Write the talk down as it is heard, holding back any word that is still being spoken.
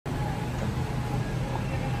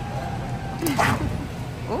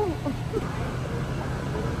Ooh.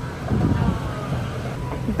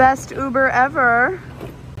 Best Uber ever.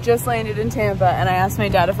 Just landed in Tampa and I asked my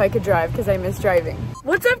dad if I could drive because I miss driving.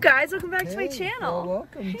 What's up, guys? Welcome back to my channel. Well,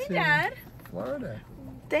 welcome hey, to Dad. Florida.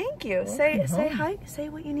 Thank you. Welcome Say home. hi. Say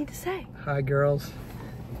what you need to say. Hi, girls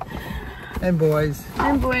and boys.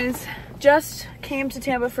 And boys. Just came to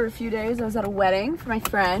Tampa for a few days. I was at a wedding for my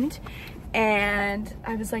friend and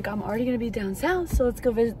I was like, I'm already gonna be down south, so let's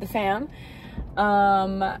go visit the fam.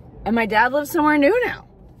 And my dad lives somewhere new now.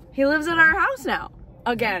 He lives at our house now.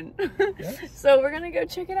 Again. Yes. So we're gonna go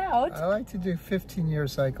check it out. I like to do 15-year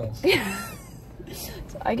cycles. So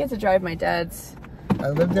I get to drive my dad's I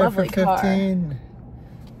lived there for lovely 15. car.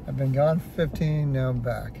 I've been gone for 15, now I'm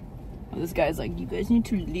back. This guy's like, you guys need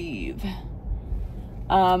to leave.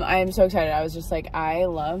 I am so excited. I was just like, I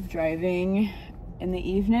love driving in the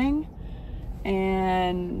evening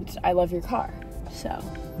and I love your car. So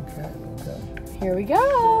Okay, okay. here we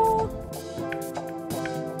go.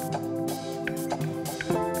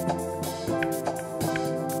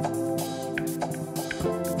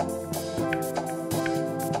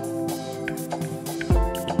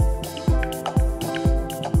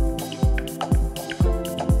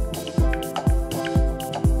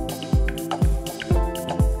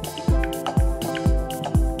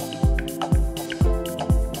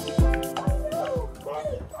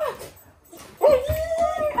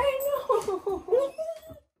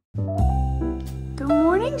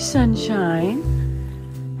 Sunshine.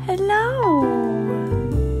 Hello.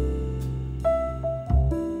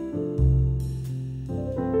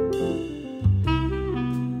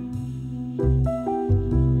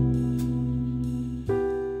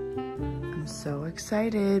 I'm so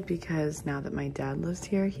excited because now that my dad lives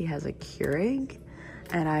here, he has a Keurig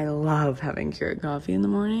and I love having Keurig coffee in the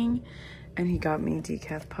morning. And he got me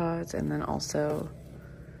decaf pods and then also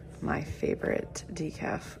my favorite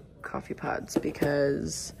decaf coffee pods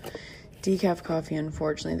because decaf coffee,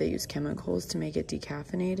 unfortunately, they use chemicals to make it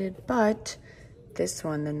decaffeinated, but this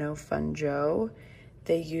one, the No Fun Joe,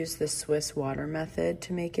 they use the Swiss water method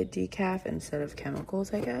to make it decaf instead of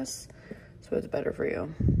chemicals, I guess. So it's better for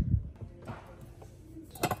you.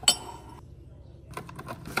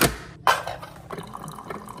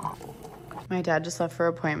 My dad just left for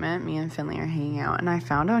an appointment. Me and Finley are hanging out, and I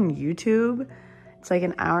found on YouTube, it's like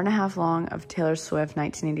an hour and a half long of Taylor Swift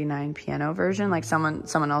 1989 piano version, like someone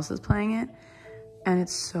else is playing it. And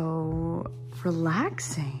it's so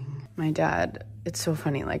relaxing. My dad, it's so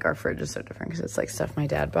funny, like our fridge is so different because it's like stuff my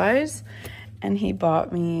dad buys. And he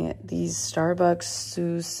bought me these Starbucks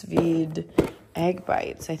sous vide egg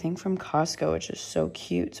bites, I think from Costco, which is so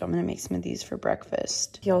cute. So I'm gonna make some of these for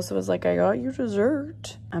breakfast. He also was like, I got you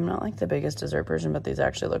dessert. I'm not like the biggest dessert person, but these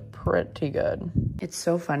actually look pretty good. It's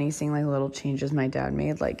so funny seeing like little changes my dad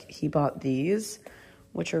made. Like he bought these,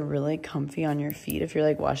 which are really comfy on your feet if you're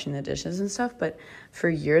like washing the dishes and stuff. But for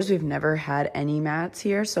years, we've never had any mats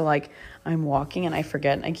here. So like I'm walking and I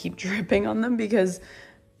forget and I keep dripping on them because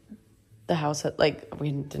the house had, like,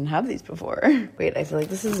 we didn't have these before. Wait, I feel like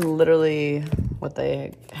this is literally what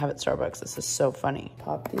they have at Starbucks. This is so funny.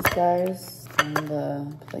 Pop these guys on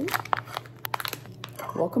the plate.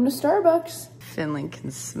 Welcome to Starbucks. Finley can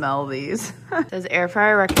smell these. It says air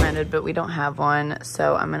fryer recommended, but we don't have one,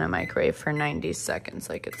 so I'm gonna microwave for 90 seconds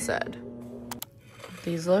like it said.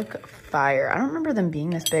 These look fire. I don't remember them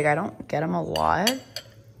being this big. I don't get them a lot.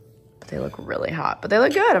 They look really hot, but they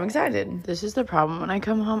look good. I'm excited. This is the problem when I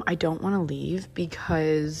come home. I don't want to leave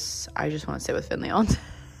because I just want to stay with Finley all day.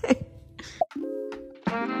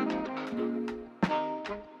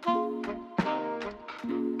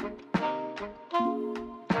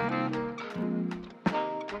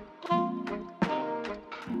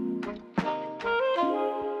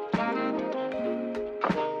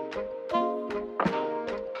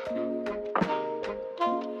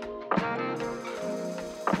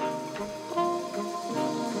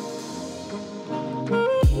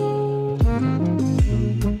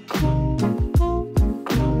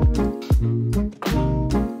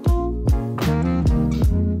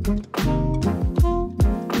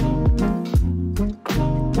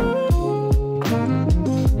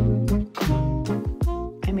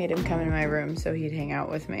 So he'd hang out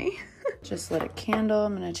with me. Just lit a candle.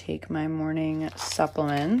 I'm gonna take my morning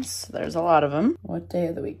supplements. There's a lot of them. What day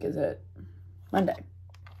of the week is it? Monday.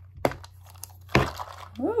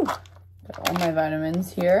 Woo! Got all my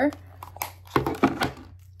vitamins here.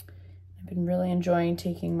 I've been really enjoying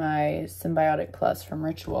taking my Symbiotic Plus from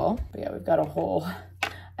Ritual. But yeah, we've got a whole,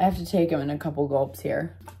 I have to take them in a couple gulps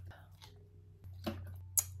here.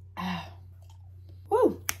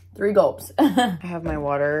 Woo! 3 gulps. I have my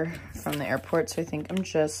water from the airport, so I think I'm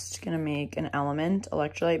just gonna make an Element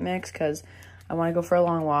electrolyte mix because I want to go for a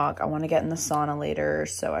long walk. I want to get in the sauna later,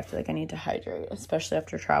 so I feel like I need to hydrate, especially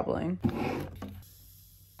after traveling.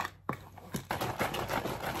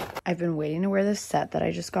 I've been waiting to wear this set that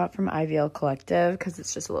I just got from IVL Collective because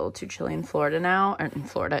it's just a little too chilly in Florida now, or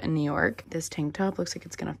in New York. This tank top looks like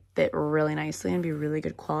it's gonna fit really nicely and be really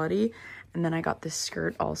good quality. And then I got this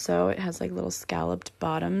skirt also. It has like little scalloped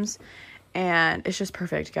bottoms and it's just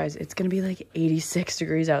perfect, guys. It's gonna be like 86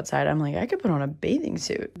 degrees outside. I'm like, I could put on a bathing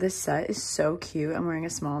suit. This set is so cute. I'm wearing a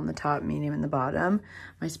small in the top, medium in the bottom.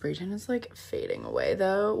 My spray tan is like fading away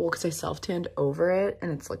though. Well, because I self-tanned over it and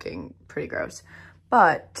it's looking pretty gross.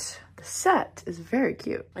 But the set is very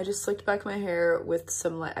cute. I just slicked back my hair with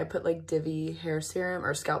some, like, I put like Divi hair serum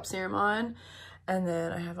or scalp serum on. And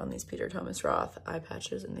then I have on these Peter Thomas Roth eye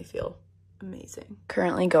patches and they feel amazing.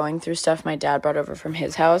 Currently going through stuff my dad brought over from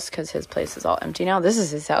his house because his place is all empty now. This is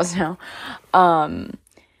his house now.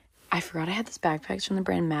 I forgot I had this backpack from the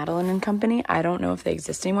brand Madeline & Company. I don't know if they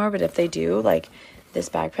exist anymore, but if they do, like, this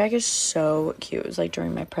backpack is so cute. It was like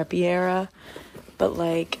during my preppy era, but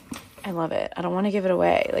like, I love it. I don't want to give it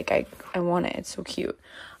away. Like, I want it. It's so cute.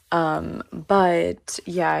 But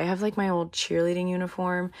yeah, I have like my old cheerleading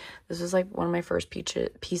uniform. This was like one of my first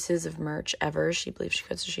pieces of merch ever. She believed she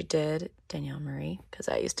could, so she did. Danielle Marie, because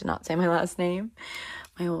I used to not say my last name.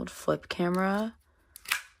 My old flip camera.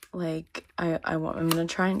 Like, I'm gonna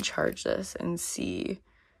try and charge this and see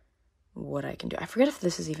what I can do. I forget if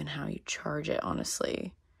this is even how you charge it,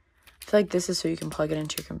 honestly. I feel like this is so you can plug it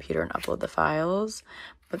into your computer and upload the files,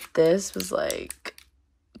 but this was like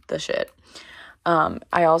the shit.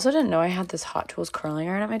 I also didn't know I had this Hot Tools curling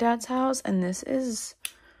iron at my dad's house, and this is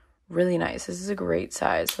really nice. This is a great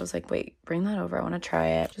size. So I was like, wait, bring that over. I want to try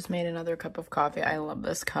it. Just made another cup of coffee. I love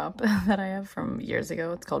this cup that I have from years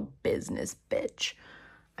ago. It's called Business Bitch.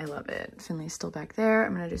 I love it. Finley's still back there.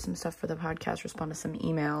 I'm going to do some stuff for the podcast, respond to some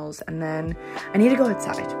emails, and then I need to go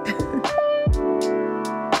outside.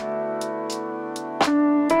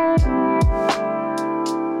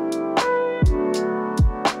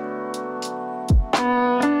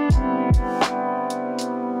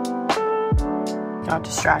 Got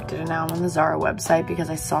distracted and now I'm on the Zara website because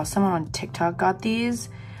I saw someone on TikTok got these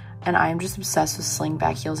and I'm just obsessed with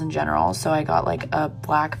slingback heels in general. So I got like a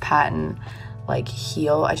black patent like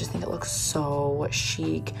heel. I just think it looks so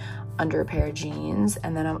chic under a pair of jeans.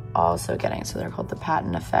 And then I'm also getting, so they're called the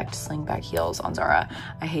Patent Effect slingback heels on Zara.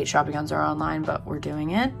 I hate shopping on Zara online, but we're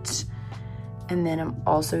doing it. And then I'm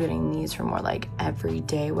also getting these for more like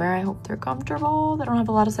everyday wear. I hope they're comfortable. They don't have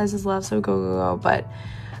a lot of sizes left, so go. But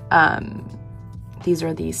these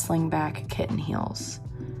are the slingback kitten heels.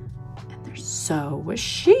 And they're so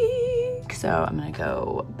chic. So I'm gonna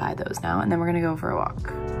go buy those now and then we're gonna go for a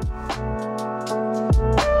walk.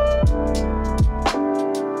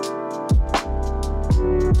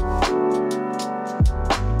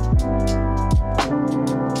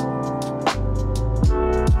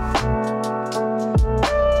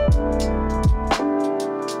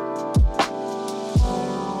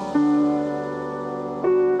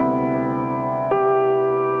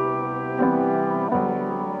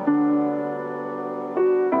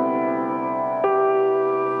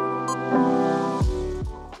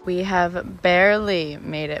 We have barely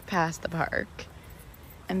made it past the park.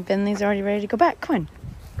 And Finley's already ready to go back. Come on.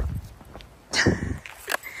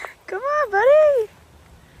 Come on, buddy.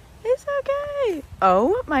 It's okay.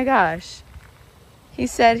 Oh my gosh. He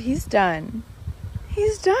said he's done.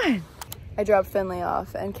 He's done. I dropped Finley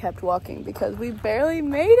off and kept walking because we barely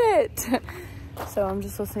made it. So I'm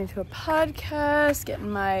just listening to a podcast, getting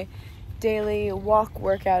my daily walk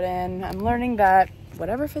workout in. I'm learning that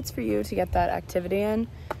whatever fits for you to get that activity in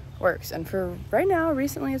works. And for right now,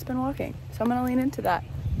 recently it's been walking. So I'm gonna lean into that.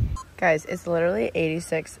 Guys, it's literally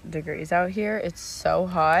 86 degrees out here. It's so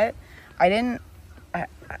hot. I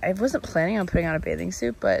wasn't planning on putting on a bathing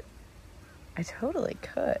suit, but I totally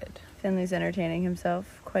could. Finley's entertaining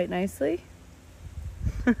himself quite nicely.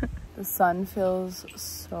 The sun feels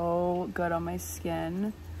so good on my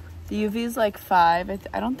skin. The UV is like 5.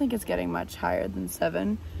 I don't think it's getting much higher than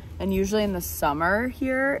 7. And usually in the summer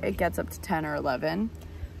here, it gets up to 10 or 11.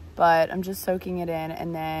 But I'm just soaking it in,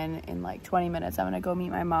 and then in like 20 minutes, I'm gonna go meet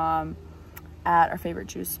my mom at our favorite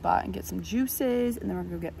juice spot and get some juices, and then we're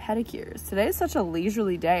gonna go get pedicures. Today is such a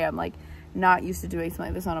leisurely day. I'm like not used to doing something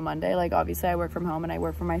like this on a Monday. Like obviously I work from home and I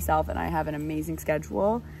work for myself and I have an amazing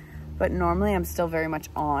schedule, but normally I'm still very much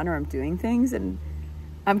on or I'm doing things, and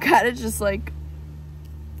I'm kind of just like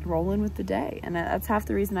rolling with the day. And that's half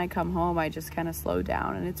the reason I come home. I just kind of slow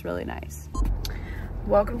down and it's really nice.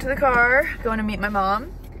 Welcome to the car. Going to meet my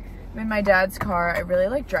mom. I'm in my dad's car. I really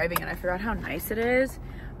like driving and I forgot how nice it is.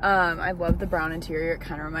 I love the brown interior. It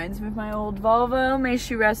kind of reminds me of my old Volvo. May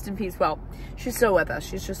she rest in peace. Well, she's still with us.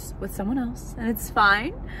 She's just with someone else and it's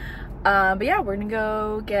fine. But yeah, we're gonna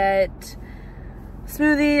go get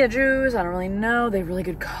smoothie, a juice, I don't really know. They have really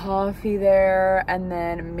good coffee there, and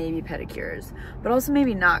then maybe pedicures. But also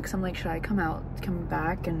maybe not, because I'm like, should I come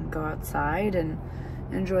back and go outside and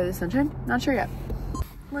enjoy the sunshine? Not sure yet.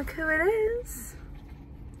 Look who it is.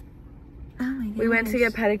 Oh my goodness. We went to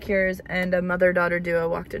get pedicures and a mother-daughter duo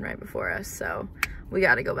walked in right before us, so we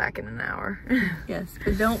gotta go back in an hour. Yes,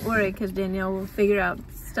 but don't worry, because Danielle will figure out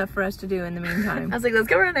stuff for us to do in the meantime. I was like, let's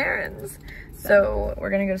go run errands. So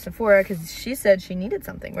we're gonna go to Sephora because she said she needed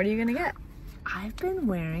something. What are you gonna get? I've been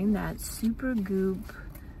wearing that Super Goop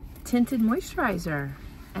tinted moisturizer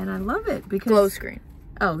and I love it because glow screen.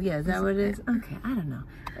 Oh yeah, is that what it is? Okay, I don't know.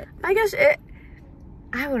 I guess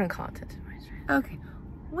I wouldn't call it tinted moisturizer. Okay,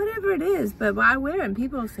 whatever it is, but I wear it and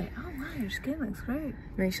people say, oh wow, your skin looks great.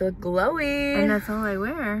 Makes you look glowy. And that's all I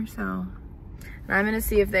wear, so. And I'm gonna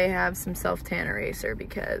see if they have some self-tan eraser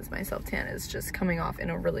because my self-tan is just coming off in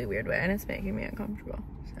a really weird way and it's making me uncomfortable.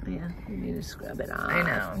 So. Yeah, you need to scrub it off. I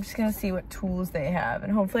know. I'm just gonna see what tools they have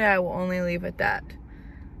and hopefully I will only leave with that.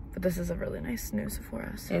 But this is a really nice new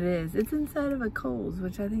Sephora. So. It is. It's inside of a Kohl's,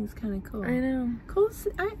 which I think is kind of cool. I know. Kohl's,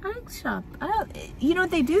 I shop. You know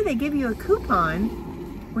what they do? They give you a coupon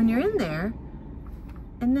when you're in there,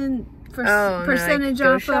 and then for percentage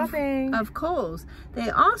off of Kohl's. They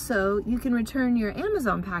also, you can return your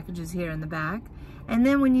Amazon packages here in the back, and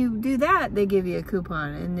then when you do that, they give you a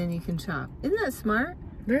coupon, and then you can shop. Isn't that smart?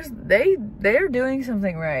 They're doing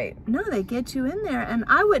something right. No, they get you in there, and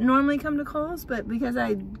I wouldn't normally come to Kohl's, but because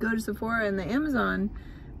I go to Sephora and the Amazon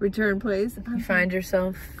return place, you find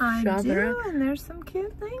yourself shopping around. And there's some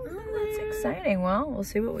cute things in there. That's exciting. Well, we'll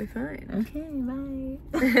see what we find. Okay, bye.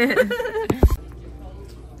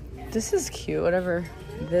 This is cute, whatever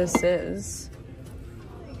this is.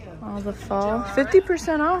 All the fall,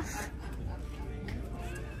 50% off.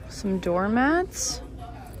 Some doormats.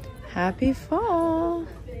 Happy fall.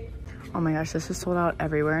 Oh my gosh, this is sold out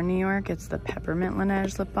everywhere in New York. It's the Peppermint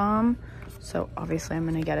Laneige lip balm. So obviously I'm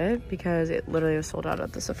gonna get it because it literally was sold out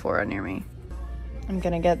at the Sephora near me. I'm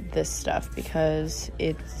gonna get this stuff because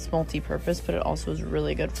it's multi-purpose, but it also is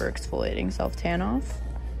really good for exfoliating self-tan off.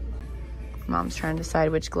 Mom's trying to decide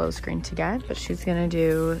which glow screen to get, but she's gonna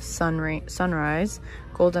do sunrise.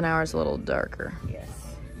 Golden hour is a little darker. Yes.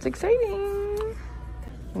 It's exciting.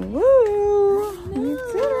 Woo! We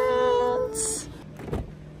did it.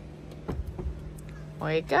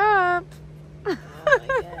 Wake up. Oh my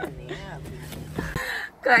God, yeah.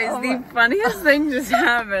 Guys, the funniest thing just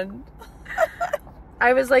happened.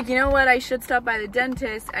 I was like, you know what? I should stop by the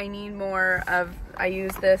dentist. I need more of, I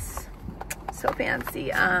use this so fancy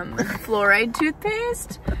fluoride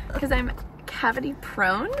toothpaste because I'm cavity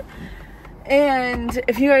prone. And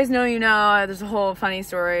if you guys know, you know, there's a whole funny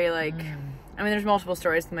story. Like, I mean, there's multiple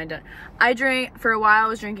stories to my dentist. For a while, I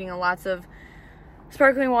was drinking lots of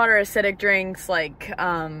sparkling water, acidic drinks, like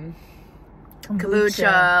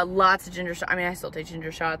kombucha, lots of ginger shots. I mean, I still take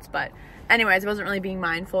ginger shots, but anyways, I wasn't really being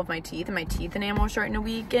mindful of my teeth, and my teeth enamel was starting to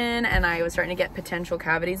weaken, and I was starting to get potential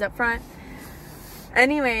cavities up front.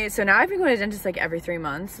 Anyway, so now I've been going to dentist like every 3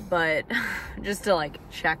 months, but just to like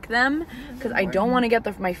check them, because I don't want to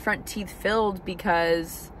get my front teeth filled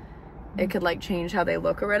because it could like change how they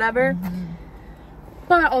look or whatever.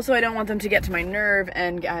 But also I don't want them to get to my nerve,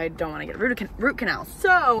 and I don't want to get root canals.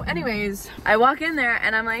 So anyways, I walk in there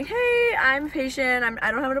and I'm like, hey, I'm a patient.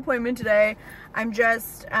 I don't have an appointment today. I'm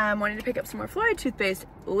just wanting to pick up some more fluoride toothpaste.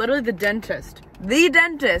 Literally the dentist.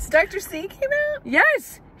 Dr. C came out?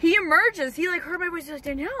 Yes. He emerges. He like heard my voice. He's like,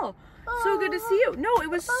 Danielle, so good to see you. No, it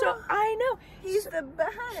was so, I know. He's the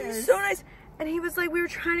best. He's so nice. And he was like, we were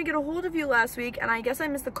trying to get a hold of you last week, and I guess I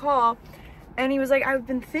missed the call. And he was like, I've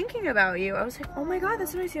been thinking about you. I was like, oh my God,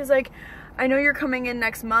 that's so nice. He was like, I know you're coming in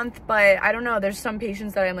next month, but I don't know. There's some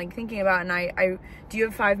patients that I'm like thinking about, and do you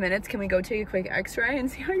have 5 minutes? Can we go take a quick x-ray and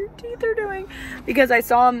see how your teeth are doing? Because I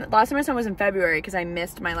saw him, last time I saw him was in February, because I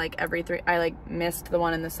missed my I missed the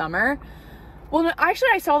one in the summer. Well, no, actually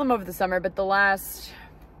I saw them over the summer, but the last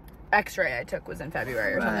x-ray I took was in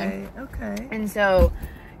February or something. Okay. And so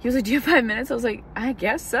he was like, do you have 5 minutes? I was like, I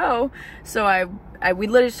guess so. So we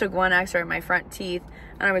literally just took one x-ray of my front teeth,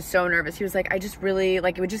 and I was so nervous. He was like, I just really,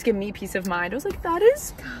 like, it would just give me peace of mind. I was like, that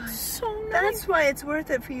is so nice. That's why it's worth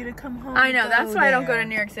it for you to come home. I know, that's why I don't go to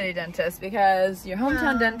New York City dentist, because your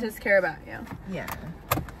hometown dentists care about you. Yeah.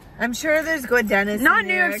 I'm sure there's good dentists Not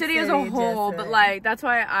New York City as a whole, but like, that's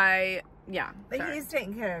why yeah. But he's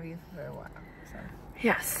taking care of you for a while. So.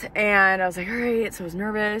 Yes, and I was like, all right, so I was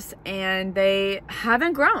nervous, and they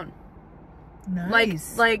haven't grown.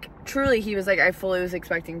 Nice. Like truly, he was like, I fully was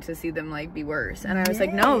expecting to see them like be worse, and I was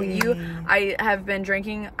like, no, I have been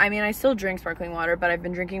drinking, I mean, I still drink sparkling water, but I've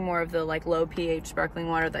been drinking more of the like low pH sparkling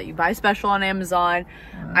water that you buy special on Amazon.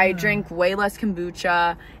 I drink way less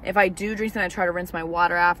kombucha. If I do drink something, I try to rinse my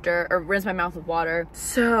water after, or rinse my mouth with water.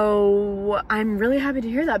 So I'm really happy to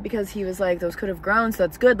hear that, because he was like, those could have grown, so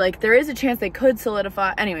that's good. Like, there is a chance they could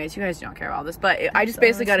solidify. Anyways, you guys don't care about this, but I just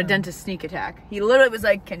basically got a dentist sneak attack. He literally was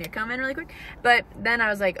like, can you come in really quick? But then I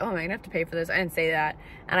was like, oh, am I gonna have to pay for this? I didn't say that.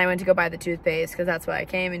 And I went to go buy the toothpaste, because that's why I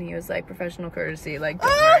came, and he was like, professional courtesy, like, don't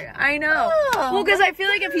worry. I know. Well, because I feel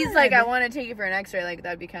like if he's like, I want to take you for an x-ray, like,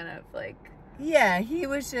 that'd be kind of like, yeah, he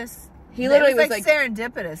was just, he literally was like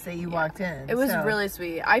serendipitous that you walked in. It was really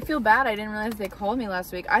sweet. I feel bad, I didn't realize they called me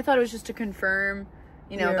last week. I thought it was just to confirm,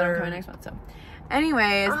 you know, that I'm coming next month. So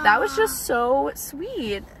anyways, that was just so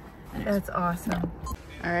sweet. That's awesome.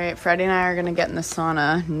 All right, Freddie and I are gonna get in the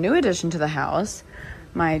sauna. New addition to the house.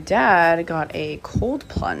 My dad got a cold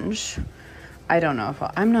plunge. I don't know if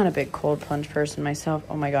I'm not a big cold plunge person myself.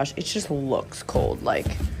 Oh my gosh, it just looks cold, like,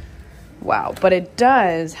 wow. But it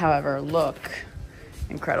does, however, look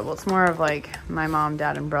incredible. It's more of like my mom,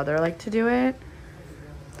 dad, and brother like to do it.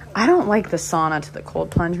 I don't like the sauna to the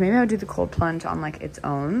cold plunge. Maybe I would do the cold plunge on like its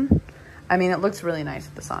own. I mean, it looks really nice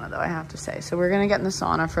at the sauna though, I have to say. So we're gonna get in the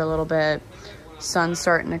sauna for a little bit. Sun's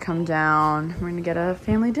starting to come down. We're gonna get a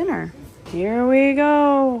family dinner. Here we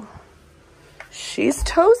go. She's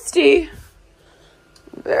toasty.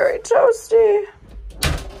 Very toasty.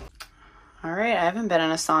 All right, I haven't been in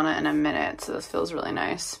a sauna in a minute, so this feels really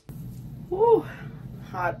nice. Woo,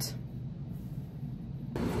 hot.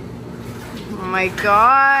 Oh my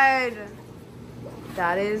God.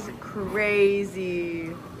 That is crazy.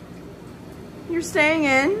 You're staying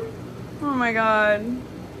in? Oh my God.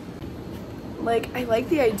 Like, I like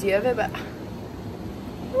the idea of it, but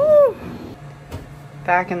woo.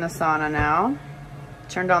 Back in the sauna now.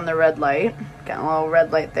 Turned on the red light. Getting a little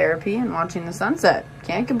red light therapy and watching the sunset.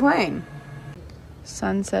 Can't complain.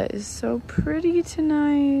 Sunset is so pretty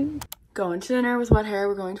tonight. Going to dinner with wet hair.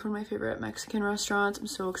 We're going to one of my favorite Mexican restaurants. I'm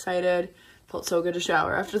so excited. Felt so good to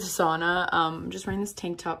shower after the sauna. I'm just wearing this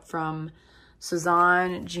tank top from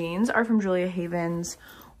Cezanne. Jeans are from Julia Haven's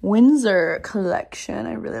Windsor collection.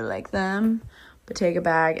 I really like them. Bottega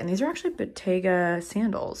bag, and these are actually Bottega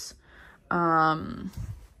sandals. I've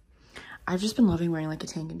just been loving wearing like a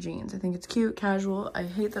tank and jeans. I think it's cute, casual. I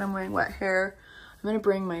hate that I'm wearing wet hair. I'm gonna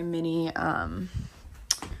bring my mini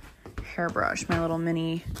hairbrush, my little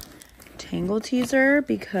mini tangle teaser,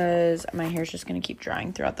 because my hair's just gonna keep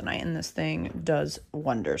drying throughout the night, and this thing does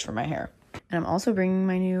wonders for my hair. And I'm also bringing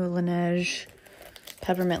my new Laneige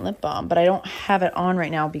peppermint lip balm, but I don't have it on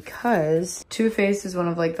right now because Too Faced is one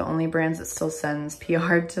of like the only brands that still sends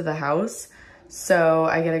PR to the house. So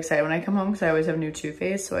I get excited when I come home because I always have new Too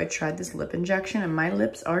Faced. So I tried this lip injection and my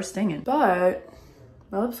lips are stinging, but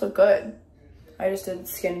my lips look good. I just did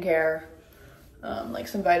skincare, like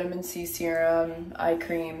some vitamin C serum, eye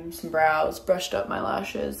cream, some brows, brushed up my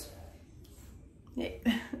lashes. Yeah.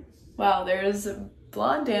 Wow, there's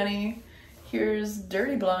blonde Dani. Here's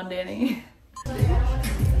dirty blonde Dani.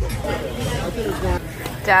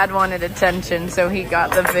 Dad wanted attention, so he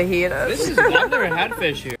got the fajitas. I've never had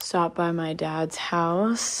fish here. Stopped by my dad's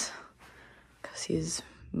house because he's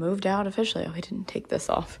moved out officially. Oh, he didn't take this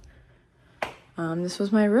off. This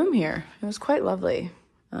was my room here. It was quite lovely.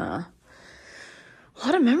 A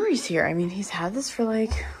lot of memories here. I mean, he's had this for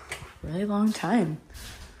like a really long time.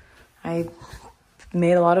 I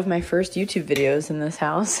made a lot of my first YouTube videos in this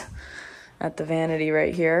house. At the vanity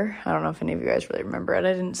right here. I don't know if any of you guys really remember it.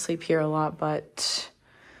 I didn't sleep here a lot, but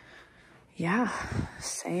yeah,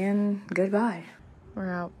 saying goodbye.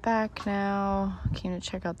 We're out back now. Came to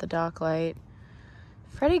check out the dock light.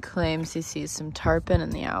 Freddie claims he sees some tarpon in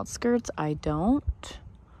the outskirts. I don't,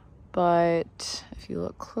 but if you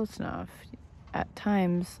look close enough, at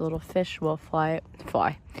times little fish will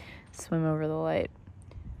swim over the light.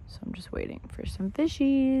 So I'm just waiting for some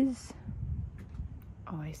fishies.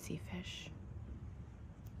 Oh, I see fish.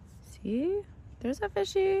 See? There's a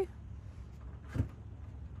fishy.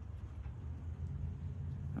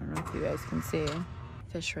 I don't know if you guys can see.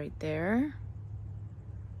 Fish right there.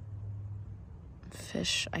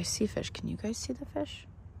 Fish. I see fish. Can you guys see the fish?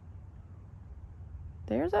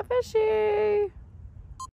 There's a fishy.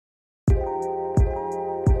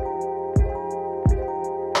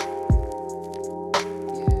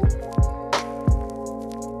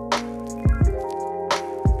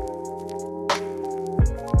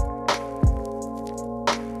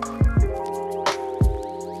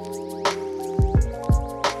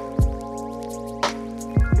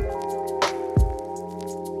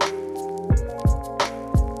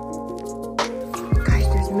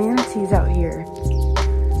 manatees out here.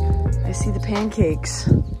 I see the pancakes.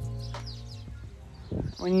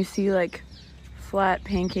 When you see like flat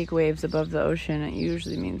pancake waves above the ocean, it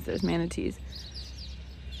usually means there's manatees.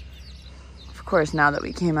 Of course, now that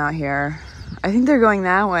we came out here, I think they're going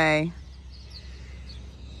that way.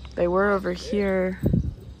 They were over here.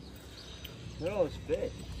 No, it's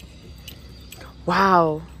big.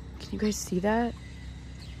 Wow. Can you guys see that?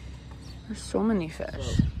 There's so many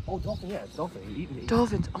fish. Oh, dolphin, yeah, dolphin. Eating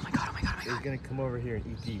Dolphins. Oh my god, oh my god, oh my They're god. gonna come over here and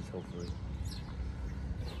eat these, hopefully.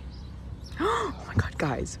 Oh my god,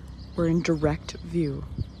 guys. We're in direct view.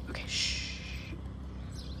 Okay, shh.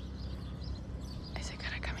 Is it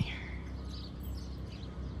gonna come here?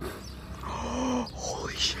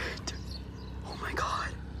 Holy shit. Oh my god.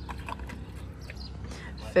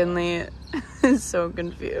 Finley is so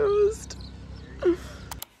confused.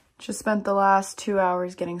 Just spent the last 2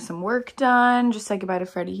 hours getting some work done. Just said goodbye to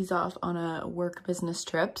Freddie. He's off on a work business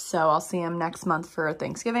trip, so I'll see him next month for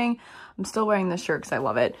Thanksgiving. I'm still wearing this shirt because I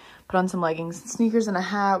love it. Put on some leggings and sneakers and a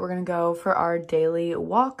hat. We're gonna go for our daily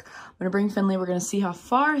walk. I'm gonna bring Finley. We're gonna see how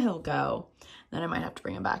far he'll go. Then I might have to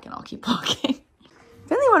bring him back and I'll keep walking.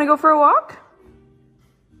 Finley, wanna go for a walk?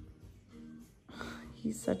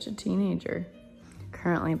 He's such a teenager.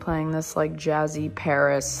 Currently playing this like jazzy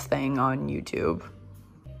Paris thing on YouTube.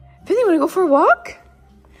 Finley, wanna go for a walk?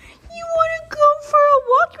 You wanna go for a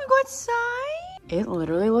walk? You wanna go outside? It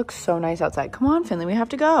literally looks so nice outside. Come on, Finley, we have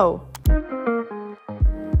to go.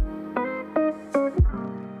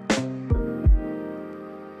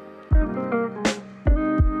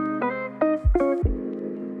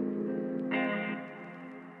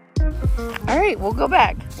 All right, we'll go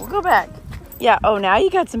back. We'll go back. Yeah, oh, now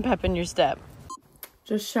you got some pep in your step.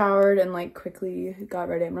 Just showered and like quickly got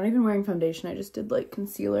ready. I'm not even wearing foundation. I just did like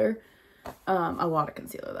concealer. A lot of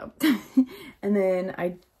concealer though. And then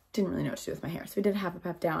I didn't really know what to do with my hair. So we did half a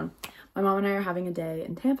pep down. My mom and I are having a day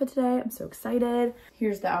in Tampa today. I'm so excited.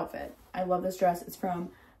 Here's the outfit. I love this dress. It's from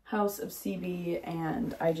House of CB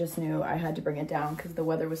and I just knew I had to bring it down because the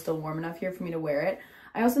weather was still warm enough here for me to wear it.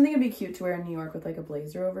 I also think it'd be cute to wear in New York with like a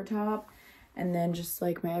blazer over top. And then just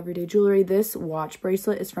like my everyday jewelry. This watch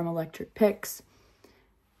bracelet is from Electric Picks.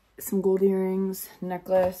 Some gold earrings,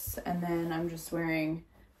 necklace, and then I'm just wearing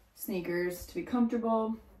sneakers to be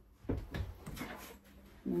comfortable. And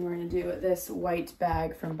then we're gonna do this white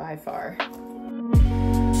bag from By Far.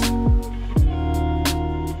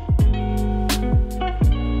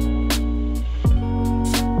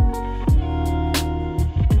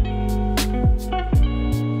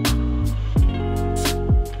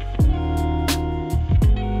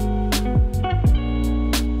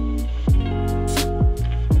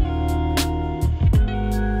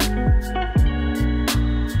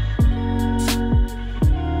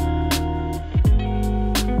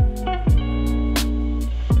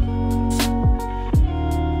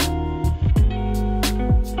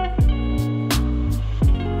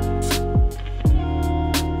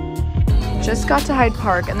 Just got to Hyde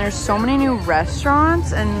Park and there's so many new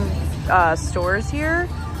restaurants and stores here.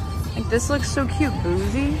 Like this looks so cute,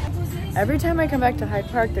 boozy. Every time I come back to Hyde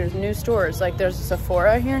Park, there's new stores. Like there's a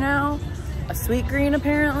Sephora here now, a Sweet Green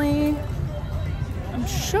apparently. I'm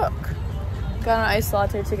shook. Got an iced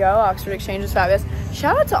latte to go. Oxford Exchange is fabulous.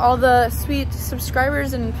 Shout out to all the sweet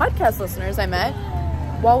subscribers and podcast listeners I met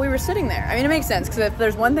while we were sitting there. I mean, it makes sense because if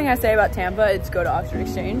there's one thing I say about Tampa, it's go to Oxford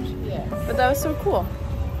Exchange. Yeah. But that was so cool.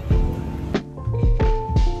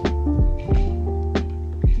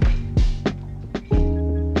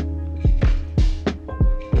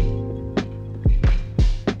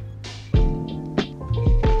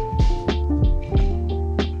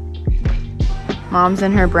 Mom's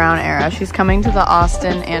in her brown era. She's coming to the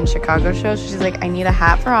Austin and Chicago show. She's like, I need a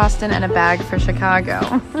hat for Austin and a bag for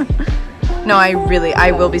Chicago. No, I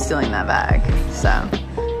will be stealing that bag. So,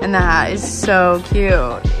 and the hat is so cute.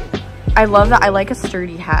 I love that. I like a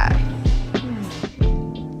sturdy hat.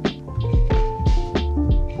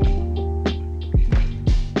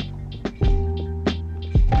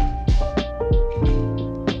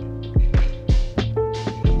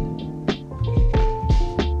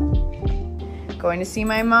 Going to see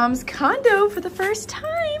my mom's condo for the first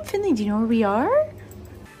time. Finley, do you know where we are?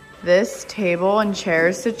 This table and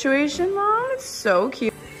chair situation, Mom, it's so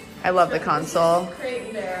cute. I love the console.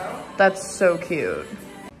 That's so cute.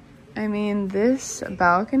 I mean, this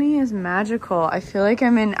balcony is magical. I feel like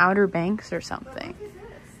I'm in Outer Banks or something.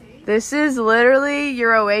 This is literally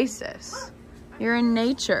your oasis. You're in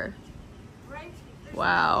nature.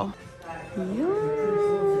 Wow.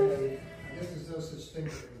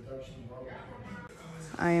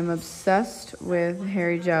 I am obsessed with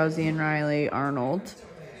Harry Jowsey and Riley Arnold.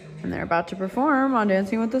 And they're about to perform on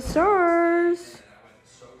Dancing with the Stars.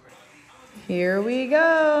 Here we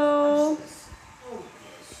go.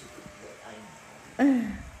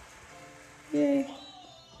 Yay.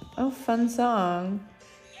 Oh, fun song.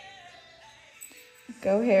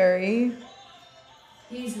 Go, Harry.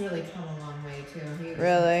 He's really come a long way, too.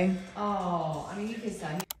 Really? Oh, I mean, you could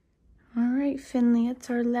say. All right, Finley, it's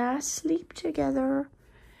our last sleep together.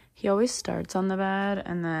 He always starts on the bed,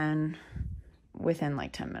 and then within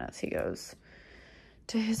like 10 minutes, he goes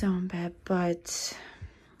to his own bed. But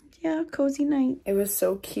yeah, cozy night. It was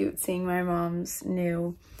so cute seeing my mom's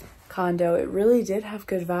new condo. It really did have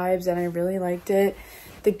good vibes, and I really liked it.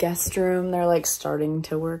 The guest room they're like starting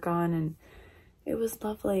to work on, and it was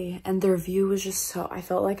lovely. And their view was just so, I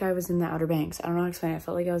felt like I was in the Outer Banks. I don't know how to explain it. I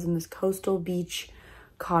felt like I was in this coastal beach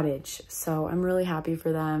cottage. So I'm really happy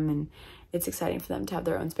for them, and it's exciting for them to have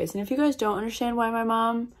their own space. And if you guys don't understand why my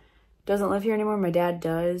mom doesn't live here anymore, my dad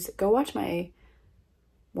does, go watch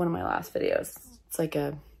one of my last videos. It's like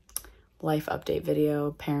a life update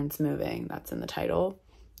video, parents moving, that's in the title,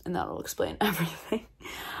 and that'll explain everything.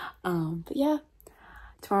 But yeah,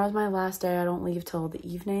 tomorrow's my last day. I don't leave till the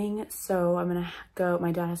evening, so I'm gonna go.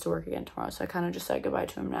 My dad has to work again tomorrow, so I kind of just said goodbye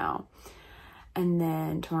to him now. And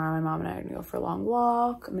then tomorrow my mom and I are gonna go for a long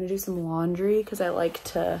walk. I'm gonna do some laundry because I like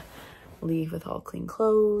to leave with all clean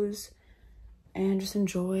clothes and just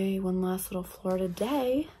enjoy one last little Florida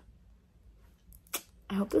day.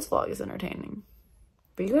 I hope this vlog is entertaining,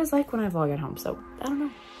 but you guys like when I vlog at home, so I don't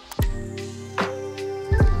know.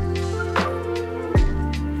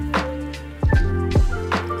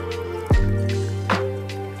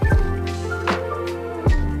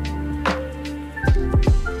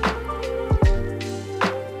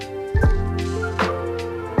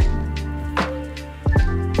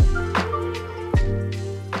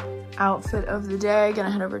 Outfit of the day, gonna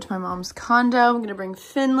head over to my mom's condo. I'm gonna bring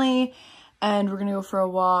Finley and we're gonna go for a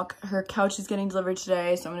walk. Her couch is getting delivered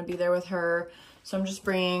today, so I'm gonna be there with her. So I'm just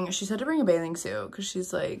bringing, she said to bring a bathing suit because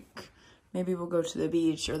she's like, maybe we'll go to the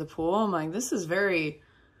beach or the pool. I'm like, this is very,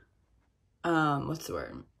 what's the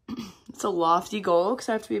word? It's a lofty goal because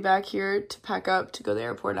I have to be back here to pack up to go to the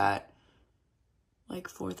airport at like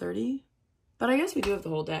 4:30. But I guess we do have the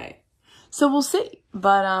whole day. So we'll see.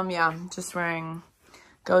 But yeah, just wearing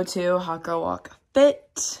go-to hot girl walk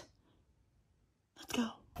fit. Let's go.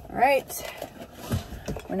 All right,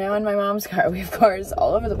 we're now in my mom's car. We have cars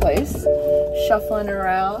all over the place, shuffling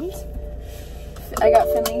around. I got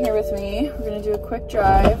Finley here with me. We're gonna do a quick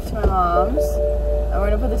drive to my mom's, and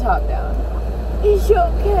we're gonna put the top down. Is you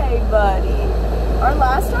okay, buddy? Our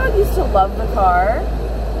last dog used to love the car,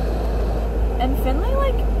 and Finley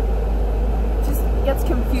like just gets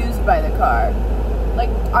confused by the car. Like,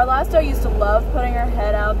 our last dog used to love putting her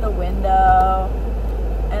head out the window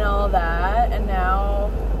and all that, and now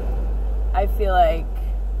I feel like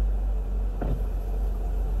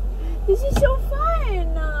this is so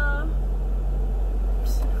fun.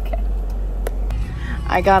 Okay.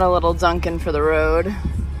 I got a little Dunkin' for the road.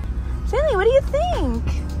 Finley, what do you think?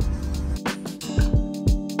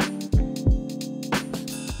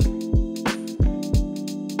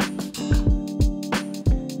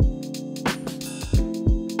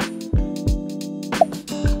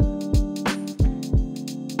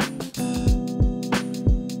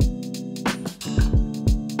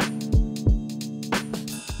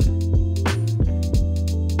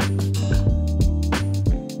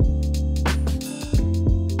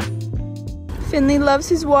 Finley loves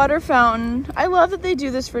his water fountain. I love that they do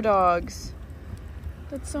this for dogs.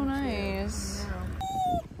 That's so nice.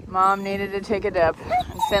 Mom needed to take a dip,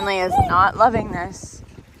 and Finley is not loving this.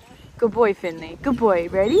 Good boy, Finley. Good boy.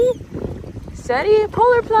 Ready? Steady.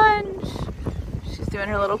 Polar plunge. She's doing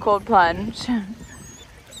her little cold plunge.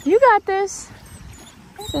 You got this.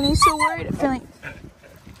 Finley's so worried. Finley.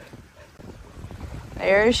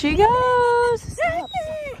 There she goes.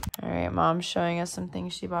 All right, Mom's showing us some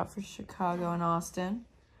things she bought for Chicago and Austin.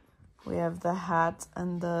 We have the hat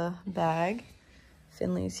and the bag.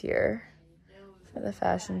 Finley's here for the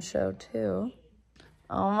fashion show too.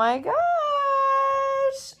 Oh my gosh,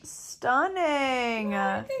 stunning.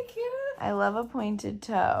 Aren't they cute? I love a pointed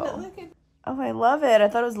toe. Oh, I love it. I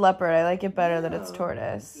thought it was leopard. I like it better that it's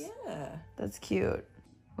tortoise. Yeah. That's cute.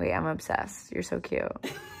 Wait, I'm obsessed. You're so cute.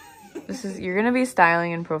 You're gonna be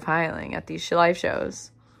styling and profiling at these live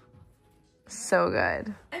shows. So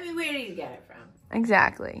good. I mean, where do you get it from?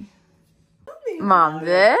 Exactly. Mom,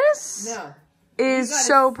 this is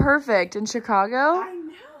so perfect in Chicago. I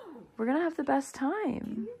know. We're gonna have the best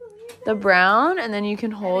time. The brown, and then you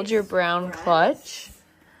can hold your brown clutch.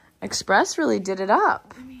 Express really did it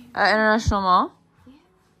up at International Mall. Yeah.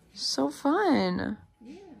 So fun.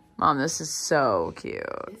 Yeah. Mom, this is so cute.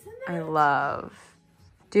 I love.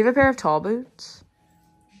 Do you have a pair of tall boots?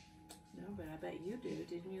 No, but I bet you do.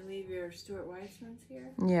 Didn't you leave your Stuart Weitzmans here?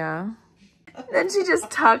 Yeah. Then she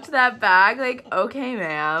just tucked that bag like, okay,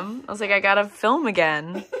 ma'am. I was like, I gotta film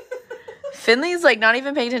again. Finley's like not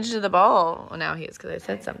even paying attention to the ball. Well, now he is because I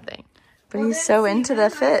said something. But he's so into the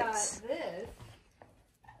fits.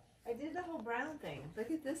 I did the whole brown thing.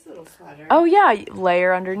 Look at this little sweater. Oh yeah,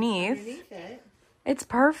 layer underneath. Underneath it. It's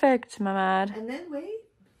perfect, Mamad. And then wait.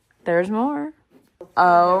 There's more.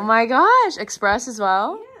 Oh my gosh, express as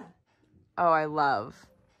well? Yeah. Oh, I love.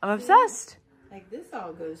 I'm obsessed. Like this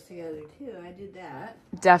all goes together too. I did that.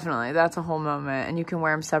 Definitely, that's a whole moment. And you can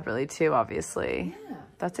wear them separately too, obviously. Yeah.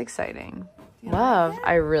 That's exciting. You Love. like that?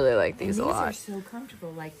 I really like these a lot. These are so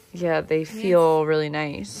comfortable. Like, Yeah, they feel really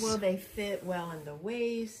nice. well, they fit well in the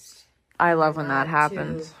waist. I love when that not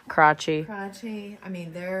happens. too Crotchy. Crotchy. I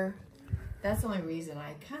mean, that's the only reason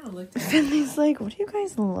I kind of looked at Finley's like, what are you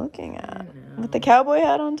guys looking at? know. With the cowboy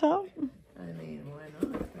hat on top? I mean, why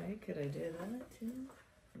not, right? Could I do that too?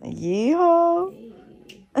 Yeehaw.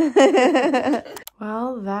 Hey.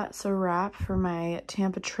 Well, that's a wrap for my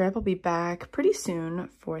Tampa trip. I'll be back pretty soon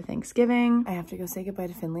for Thanksgiving. I have to go say goodbye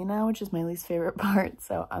to Finley now, which is my least favorite part.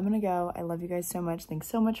 So I'm gonna go. I love you guys so much. Thanks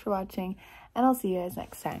so much for watching, and I'll see you guys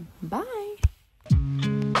next time. Bye.